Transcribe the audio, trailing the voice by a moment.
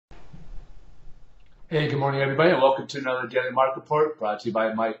Hey, good morning, everybody, and welcome to another Daily Market Report brought to you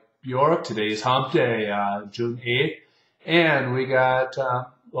by Mike Bjork. Today's Hump Day, June 8th, and we got,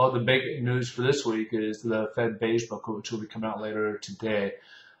 the big news for this week is the Fed Beige Book, which will be coming out later today.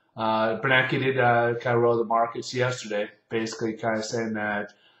 Bernanke did kind of roll the markets yesterday, basically kind of saying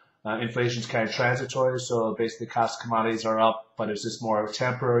that inflation is kind of transitory, so basically cost of commodities are up, but it's just more of a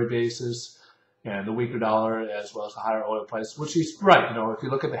temporary basis. And the weaker dollar as well as the higher oil price, which is right. If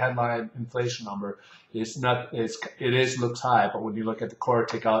you look at the headline inflation number, it looks high, but when you look at the core,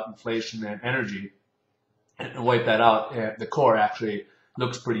 take out inflation and energy and wipe that out, and the core actually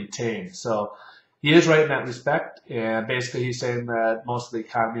looks pretty tame. So he is right in that respect, and basically he's saying that most of the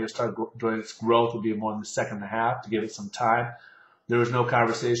economy will start doing its growth will be more in the second half to give it some time. There was no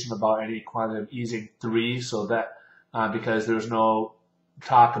conversation about any quantitative easing three, so that because there's no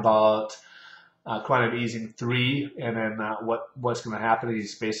talk about quantitative easing three, and then what's going to happen.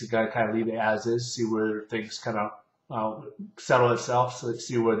 He's basically got to kind of leave it as is, see where things kind of settle itself, so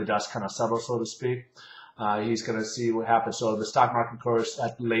see where the dust kind of settles, so to speak. He's going to see what happens. So the stock market, of course,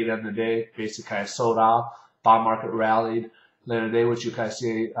 at the late end of the day, basically kind of sold off. Bond market rallied later in the day, which you kind of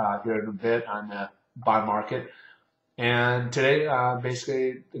see here in a bit on the bond market. And today,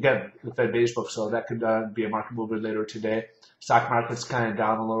 basically, again, the Fed Beige Book, so that could be a market mover later today. Stock market's kind of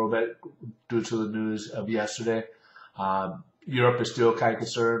down a little bit due to the news of yesterday. Europe is still kind of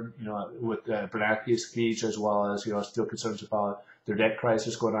concerned, with Bernanke's speech, as well as, still concerns about their debt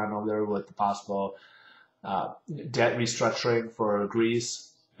crisis going on over there with the possible debt restructuring for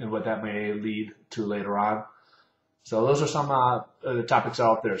Greece and what that may lead to later on. So those are some of the topics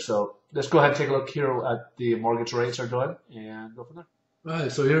out there. So let's go ahead and take a look here at the mortgage rates are doing and go from there. All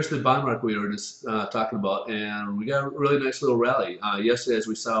right, so here's the bond market we were just talking about, and we got a really nice little rally. Yesterday, as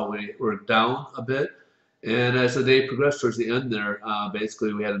we saw, we were down a bit, and as the day progressed towards the end there,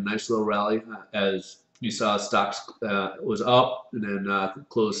 basically we had a nice little rally. As you saw, stocks was up and then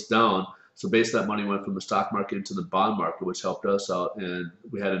closed down. So basically that money went from the stock market into the bond market, which helped us out, and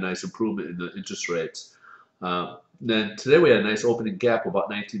we had a nice improvement in the interest rates. Then today we had a nice opening gap, about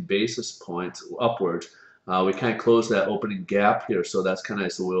 19 basis points upwards. We kind of closed that opening gap here, so that's kind of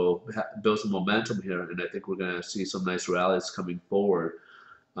nice. So we'll build some momentum here, and I think we're going to see some nice rallies coming forward.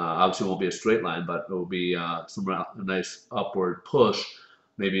 Obviously, it won't be a straight line, but it will be a nice upward push,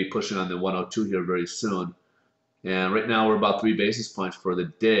 maybe pushing on the 102 here very soon. And right now we're about 3 basis points for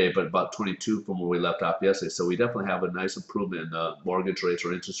the day, but about 22 from where we left off yesterday. So we definitely have a nice improvement in the mortgage rates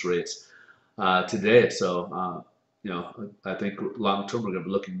or interest rates today. So I think long term we're going to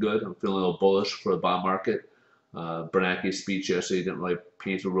be looking good. I'm feeling a little bullish for the bond market. Bernanke's speech yesterday didn't really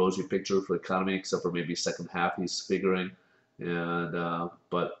paint a rosy picture for the economy, except for maybe second half he's figuring.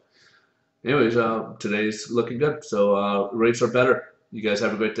 But anyways, today's looking good. So rates are better. You guys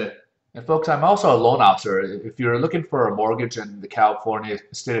have a great day. And folks, I'm also a loan officer. If you're looking for a mortgage in the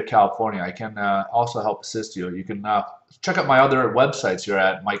state of California, I can also help assist you. You can check out my other websites here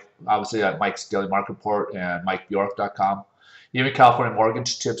at obviously at Mike's Daily Market Report and MikeBjork.com, even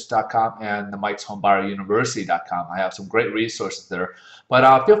CaliforniaMortgageTips.com and the Mike's Homebuyer University.com. I have some great resources there.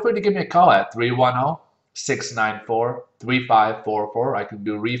 But feel free to give me a call at 310-694-3544. I can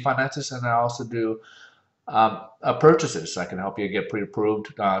do refinances, and I also do purchases. So I can help you get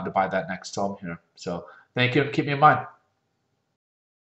pre-approved to buy that next home here. So thank you, and keep me in mind.